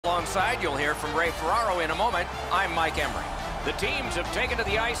Alongside, you'll hear from Ray Ferraro in a moment. I'm Mike Emery. The teams have taken to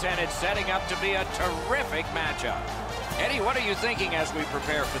the ice, and it's setting up to be a terrific matchup. Eddie, what are you thinking as we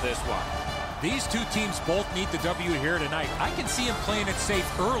prepare for this one? These two teams both need the W here tonight. I can see them playing it safe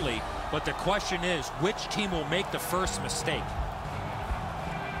early, but the question is, which team will make the first mistake?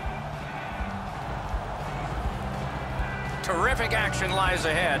 Terrific action lies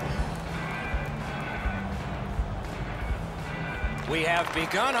ahead. We have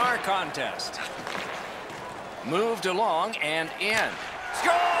begun our contest. Moved along and in.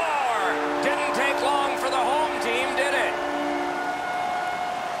 Score! Didn't take long for the home team, did it?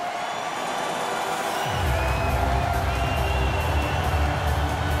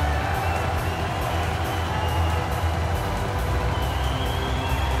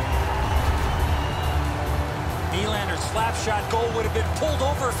 Nylander's slap shot goal would have been pulled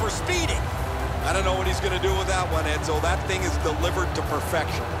over for speeding. I don't know what he's going to do with that one, Enzo. That thing is delivered to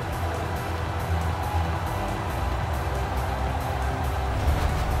perfection.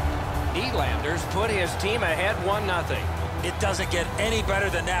 Nylander's put his team ahead 1-0. It doesn't get any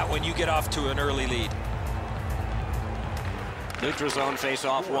better than that when you get off to an early lead. Neutral zone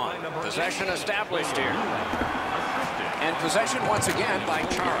face-off one. Possession established here. And possession once again by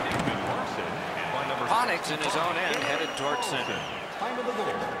Chara. Panik's in his own end, headed towards center.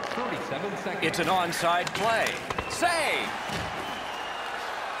 It's an onside play. Save!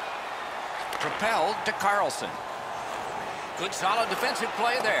 Propelled to Carlson. Good solid defensive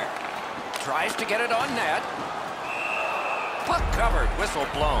play there. Tries to get it on net. Puck covered, whistle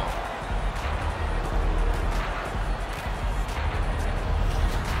blown.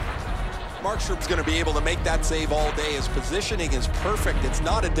 Markstrom's going to be able to make that save all day. His positioning is perfect. It's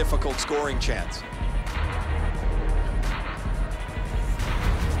not a difficult scoring chance.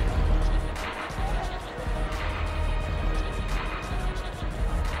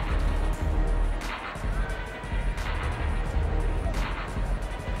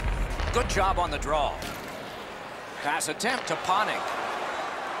 Good job on the draw. Pass attempt to Panik.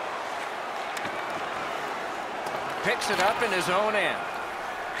 Picks it up in his own end.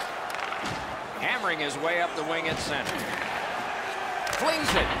 Hammering his way up the wing at center. Flings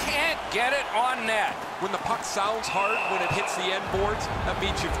it. Can't get it on net. When the puck sounds hard when it hits the end boards, that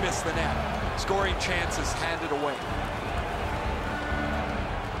means you've missed the net. Scoring chances handed away.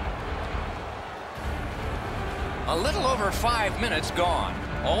 A little over 5 minutes gone.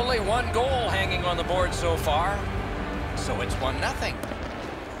 Only one goal hanging on the board so far, so it's 1-0.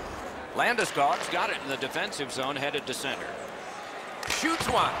 Landeskog's got it in the defensive zone, headed to center. Shoots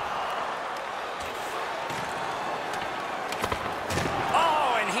one.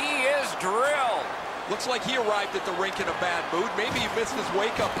 Oh, and he is drilled. Looks like he arrived at the rink in a bad mood. Maybe he missed his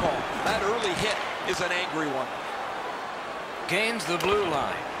wake-up call. That early hit is an angry one. Gains the blue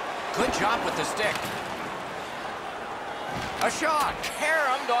line. Good job with the stick. A shot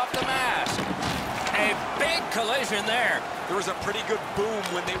caromed off the mask. A big collision there. There was a pretty good boom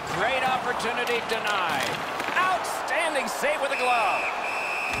when they... Great opportunity denied. Outstanding save with a glove.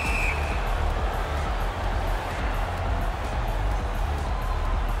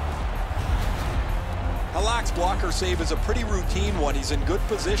 Halak's blocker save is a pretty routine one. He's in good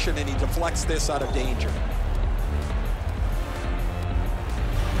position and he deflects this out of danger.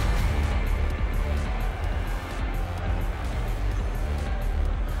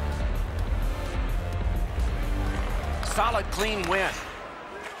 Solid, clean win.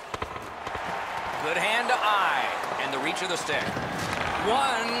 Good hand to eye, and the reach of the stick.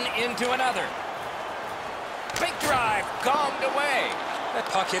 One into another. Big drive, combed away. That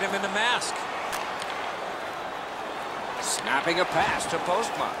puck hit him in the mask. Snapping a pass to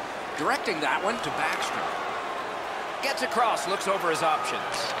Postma. Directing that one to Backstrom. Gets across, looks over his options.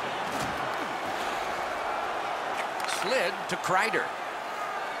 Slid to Kreider.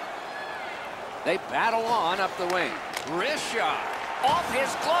 They battle on up the wing. Wrist shot. Off his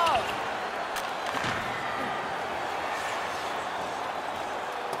glove.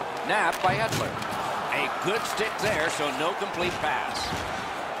 Napped by Edler. A good stick there, so no complete pass.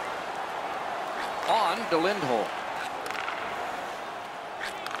 On to Lindholm.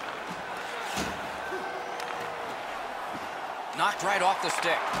 Knocked right off the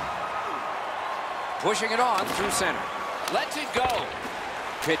stick. Pushing it on through center. Lets it go.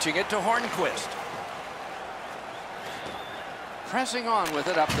 Pitching it to Hornquist. Pressing on with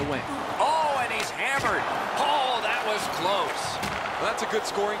it up the wing. Oh, and he's hammered. Oh, that was close. Well, that's a good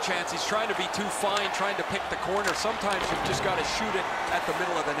scoring chance. He's trying to be too fine, trying to pick the corner. Sometimes you've just got to shoot it at the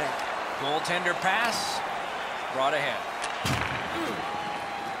middle of the net. Goaltender pass. Brought ahead.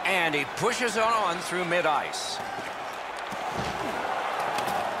 And he pushes on through mid-ice.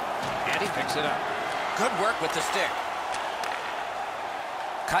 He picks it up. Good work with the stick.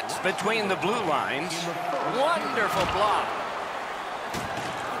 Cuts between the blue lines. Wonderful block.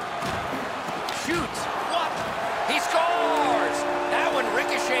 Shoots. What? He scores! That one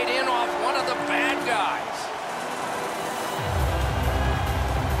ricocheted in off one of the bad guys.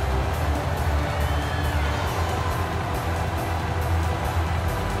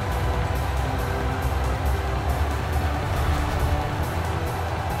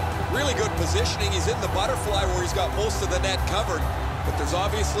 Really good positioning. He's in the butterfly where he's got most of the net covered, but there's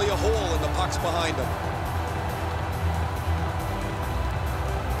obviously a hole and the puck's behind him.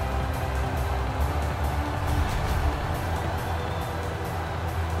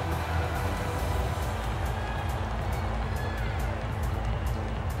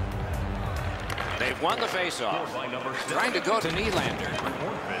 They've won the faceoff. Trying to go to Nylander.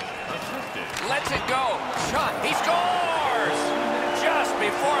 Lets it go. Shot. He scores! Just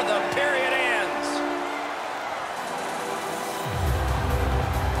before the period ends.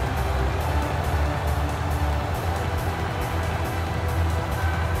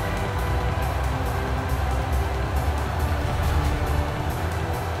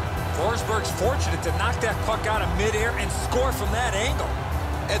 Forsberg's fortunate to knock that puck out of midair and score from that angle.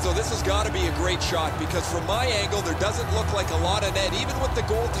 Enzo, this has got to be a great shot because from my angle, there doesn't look like a lot of net. Even with the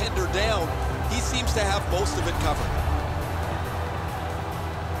goaltender down, he seems to have most of it covered.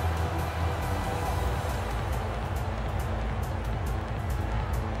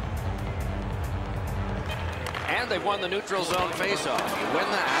 And they've won the neutral zone faceoff. You win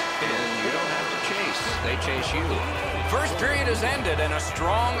that, and you don't have to chase. They chase you. First period has ended, and a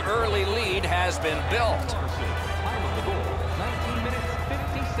strong early lead has been built. Time of the goal, 19 minutes,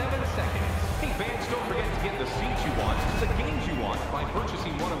 57 seconds. Hey, fans, don't forget to get the seats you want to the games you want by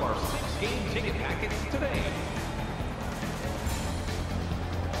purchasing one of our 6-game ticket packets today.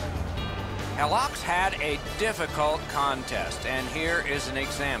 Hawks had a difficult contest, and here is an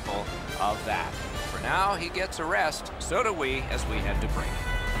example of that. For now, he gets a rest. So do we as we head to break.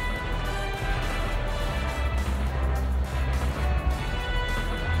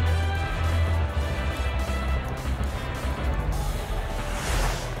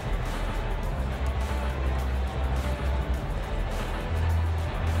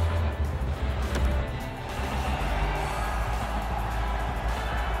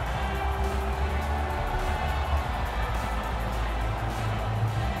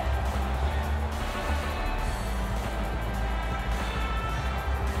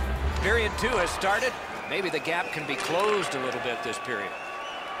 Period 2 has started. Maybe the gap can be closed a little bit this period.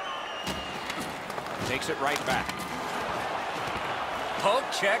 Takes it right back. Poke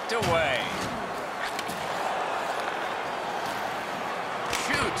checked away.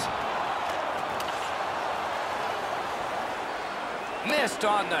 Shoots. Missed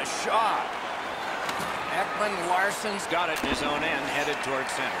on the shot. Ekman Larsson's got it in his own end, headed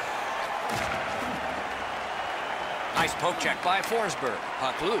towards center. Nice poke check by Forsberg.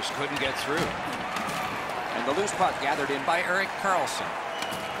 Puck loose, couldn't get through. And the loose puck gathered in by Erik Karlsson.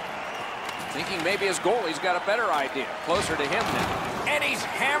 Thinking maybe his goalie's got a better idea. Closer to him now. And he's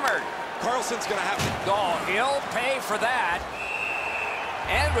hammered. Karlsson's going to have to... Oh, he'll pay for that.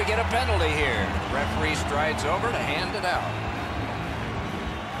 And we get a penalty here. Referee strides over to hand it out.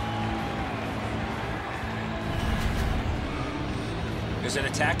 As an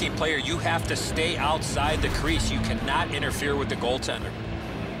attacking player, you have to stay outside the crease. You cannot interfere with the goaltender.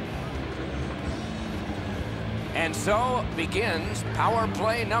 And so begins power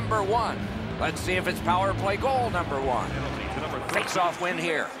play number 1. Let's see if it's power play goal number 1. Face-off win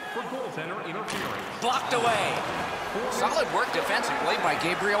here. Blocked away. Solid work defensively by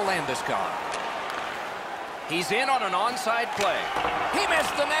Gabriel Landeskog. He's in on an onside play. He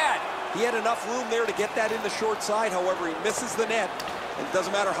missed the net. He had enough room there to get that in the short side. However, he misses the net. It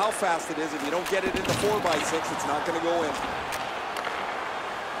doesn't matter how fast it is. If you don't get it in the 4x6, it's not going to go in.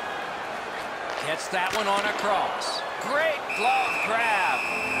 Gets that one on a cross. Great glove grab.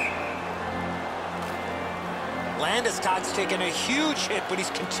 Landeskog's taken a huge hit, but he's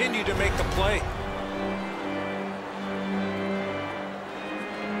continued to make the play.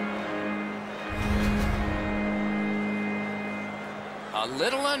 A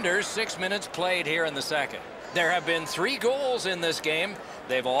little under 6 minutes played here in the second. There have been 3 goals in this game.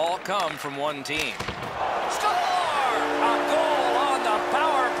 They've all come from one team. Score! A goal on the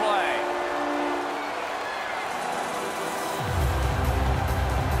power play.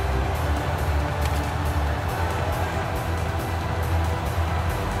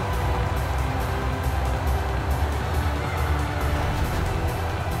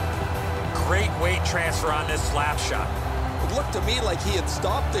 Great weight transfer on this slap shot. looked to me like he had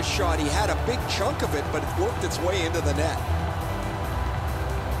stopped this shot. He had a big chunk of it, but it worked its way into the net.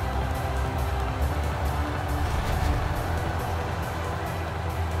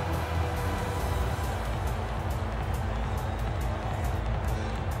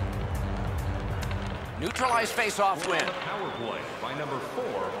 Neutralized face-off win. Power play by number 4,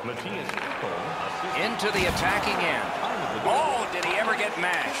 Matthias Ekholm. Into the attacking end. Oh, did he ever get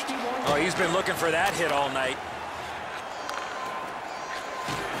mashed? Oh, he's been looking for that hit all night.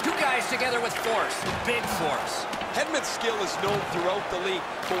 Two guys together with force, big force. Hedman's skill is known throughout the league,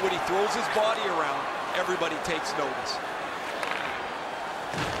 but when he throws his body around, everybody takes notice.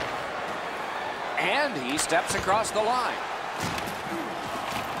 And he steps across the line.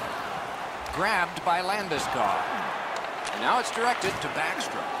 Grabbed by Landeskog. And now it's directed to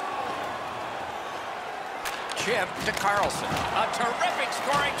Backstrom. Chip to Carlson. A terrific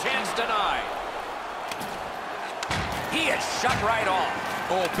scoring chance denied. He is shut right off.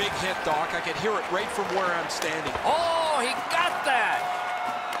 Oh, big hit, Doc. I can hear it right from where I'm standing. Oh, he got that.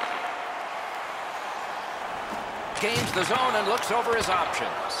 Gains the zone and looks over his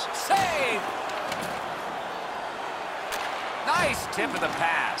options. Save. Nice tip of the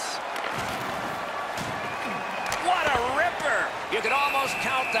pass. What a ripper! You could almost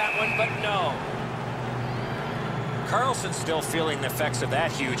count that one, but no. Carlson's still feeling the effects of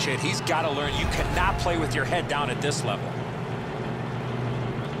that huge hit. He's got to learn you cannot play with your head down at this level.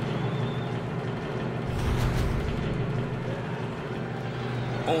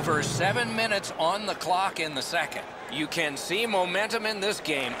 Over 7 minutes on the clock in the second. You can see momentum in this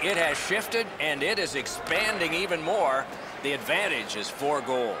game. It has shifted, and it is expanding even more. The advantage is 4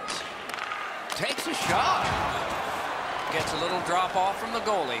 goals. Takes a shot. Gets a little drop off from the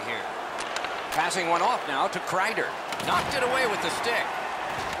goalie here. Passing one off now to Kreider. Knocked it away with the stick.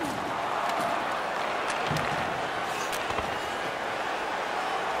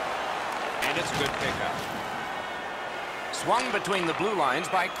 And it's a good pickup. Swung between the blue lines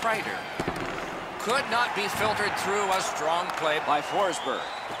by Kreider. Could not be filtered through. A strong play by Forsberg.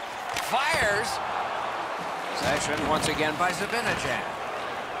 Fires. Possession once again by Zibanejad.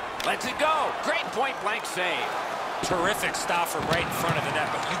 Lets it go. Great point-blank save. Terrific stop from right in front of the net,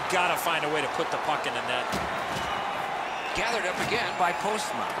 but you've got to find a way to put the puck in the net. Gathered up again by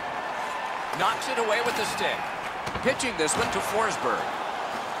Postma. Knocks it away with the stick. Pitching this one to Forsberg.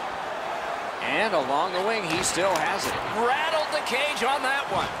 And along the wing, he still has it. Rattled the cage on that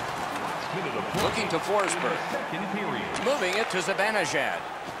one. Looking to Forsberg. Moving it to Zibanejad.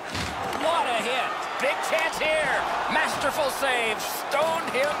 What a hit. Big chance here. Masterful save. Stoned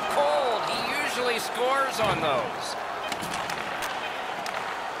him cold. He usually scores on those.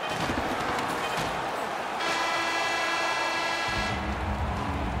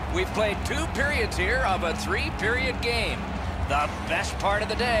 We've played 2 periods here of a 3-period game. The best part of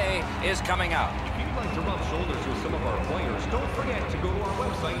the day is coming up. If you'd like to rub shoulders with some of our players, don't forget to go to our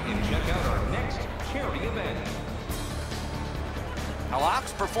website and check out our next charity event.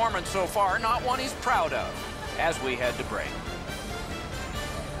 Halak's performance so far, not one he's proud of, as we head to break.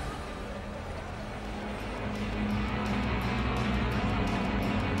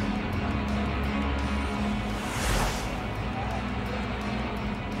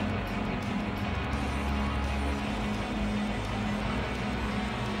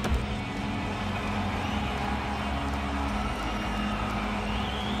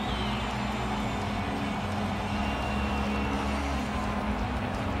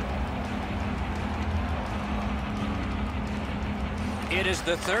 It is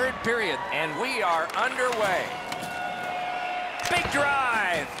the 3rd period, and we are underway. Big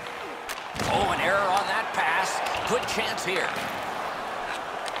drive. Oh, an error on that pass. Good chance here.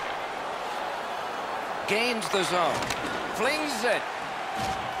 Gains the zone. Flings it.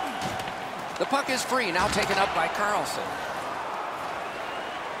 The puck is free, now taken up by Carlson.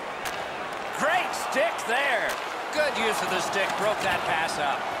 Great stick there. Good use of the stick, broke that pass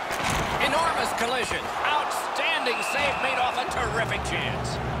up. Enormous collision. Outstanding save made off a terrific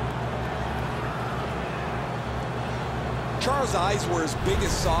chance. Char's eyes were as big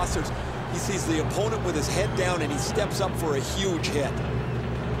as saucers. He sees the opponent with his head down and he steps up for a huge hit.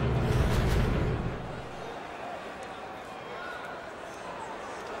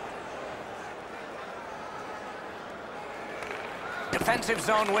 Defensive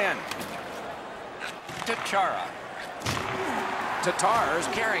zone win. To Chara. Tatar's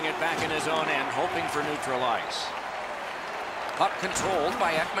carrying it back in his own end, hoping for neutral ice. Puck controlled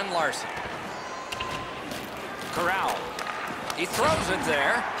by Ekman Larson. Corral. He throws it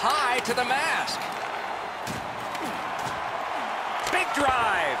there, high to the mask. Big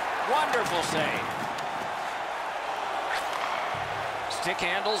drive. Wonderful save. Stick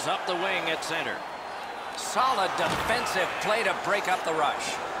handles up the wing at center. Solid defensive play to break up the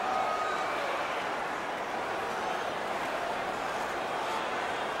rush.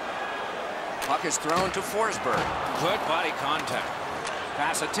 Puck is thrown to Forsberg. Good body contact.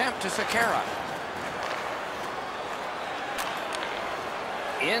 Pass attempt to Sekera.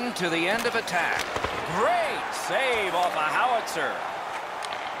 Into the end of attack. Great save off a howitzer.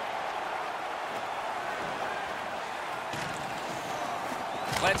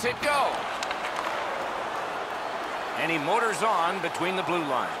 Lets it go. And he motors on between the blue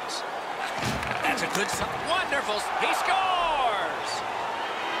lines. That's a good, wonderful, he scores!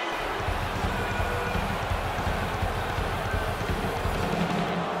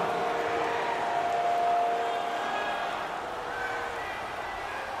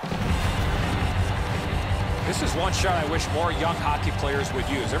 This is one shot I wish more young hockey players would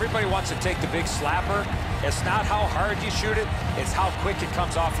use. Everybody wants to take the big slapper. It's not how hard you shoot it, it's how quick it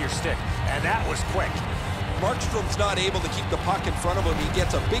comes off your stick. And that was quick. Markstrom's not able to keep the puck in front of him. He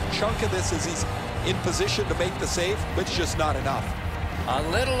gets a big chunk of this as he's in position to make the save, but it's just not enough. A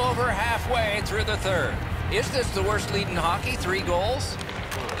little over halfway through the third. Is this the worst lead in hockey? 3 goals?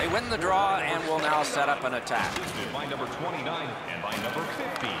 They win the draw and will now set up an attack. By number 29 and by number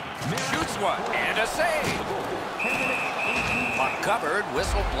 50. Shoots one and a save. Puck covered,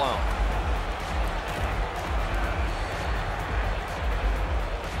 whistle blown.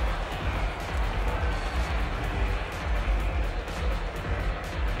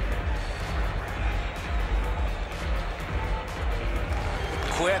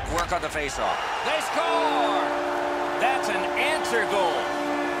 Quick work on the faceoff. They score! That's an answer goal.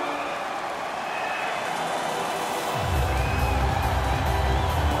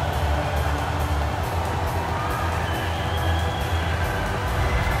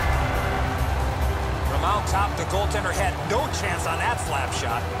 From out top, the goaltender had no chance on that slap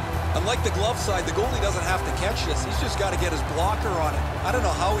shot. Unlike the glove side, the goalie doesn't have to catch this. He's just got to get his blocker on it. I don't know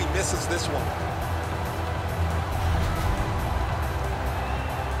how he misses this one.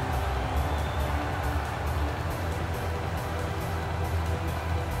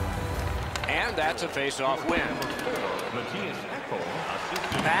 And that's a face-off win.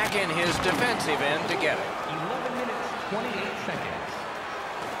 Back in his defensive end to get it. 11 minutes, 28 seconds.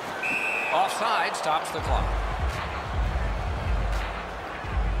 Offside stops the clock.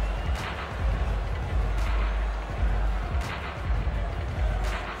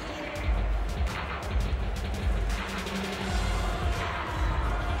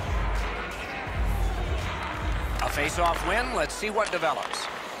 A face-off win. Let's see what develops.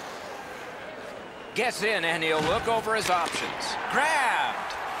 Gets in, and he'll look over his options.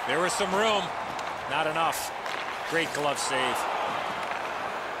 Grabbed! There was some room. Not enough. Great glove save.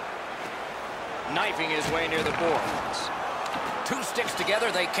 Knifing his way near the boards. 2 sticks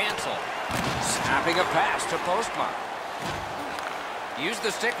together, they cancel. Snapping a pass to Postma. Used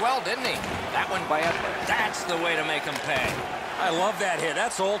the stick well, didn't he? That one by Edler. That's the way to make him pay. I love that hit.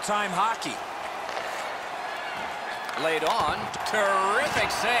 That's old-time hockey. Laid on. Terrific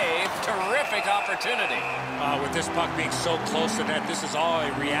save. Terrific opportunity. With this puck being so close to net, this is all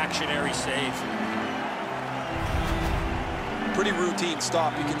a reactionary save. Pretty routine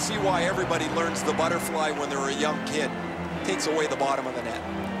stop. You can see why everybody learns the butterfly when they're a young kid. Takes away the bottom of the net.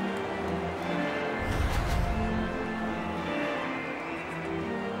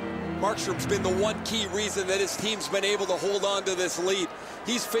 Markstrom's been the one key reason that his team's been able to hold on to this lead.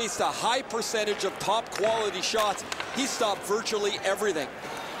 He's faced a high percentage of top quality shots. He's stopped virtually everything.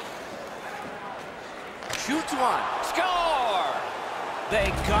 Shoots one. Score!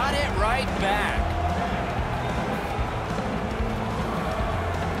 They got it right back.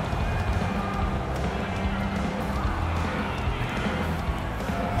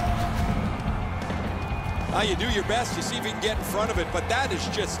 Now you do your best, you see if you can get in front of it, but that is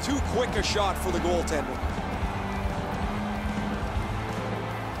just too quick a shot for the goaltender.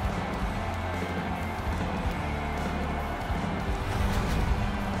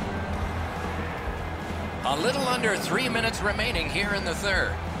 A little under 3 minutes remaining here in the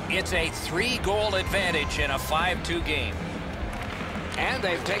third. It's a 3-goal advantage in a 5-2 game. And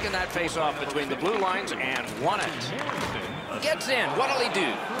they've taken that face-off between the blue lines and won it. Gets in. What'll he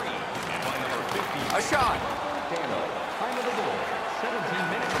do? A shot.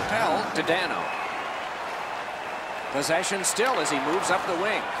 Propelled to Dano. Possession still as he moves up the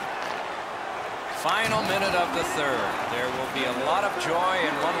wing. Final minute of the third. There will be a lot of joy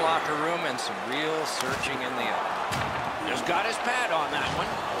in one locker room and some real searching in the other. Just got his pad on that one.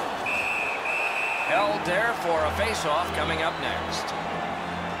 Held there for a face-off coming up next.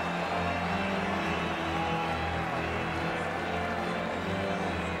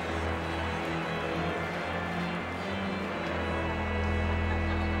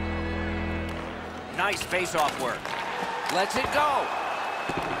 Nice face-off work. Lets it go.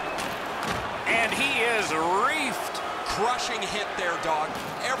 And he is reefed. Crushing hit there, Doc.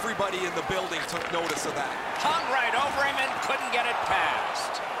 Everybody in the building took notice of that. Hung right over him and couldn't get it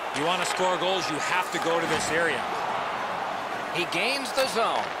past. You want to score goals, you have to go to this area. He gains the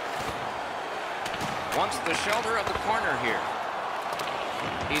zone. Wants the shelter of the corner here.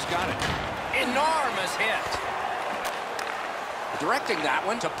 He's got it. Enormous hit. Directing that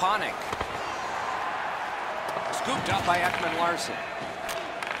one to Panik. Scooped up by Ekman Larson.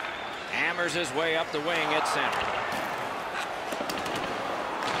 Hammers his way up the wing at center.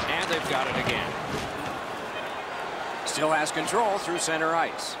 And they've got it again. Still has control through center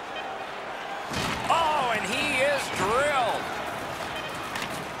ice. Oh, and he is drilled.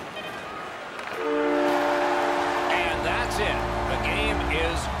 And that's it. The game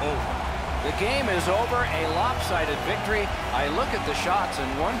is over. The game is over, a lopsided victory. I look at the shots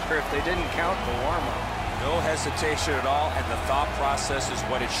and wonder if they didn't count the warm-up. No hesitation at all, and the thought process is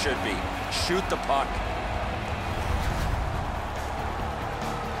what it should be. Shoot the puck.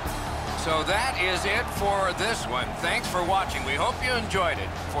 So that is it for this one. Thanks for watching. We hope you enjoyed it.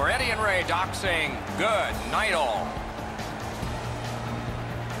 For Eddie and Ray, Doc saying good night all.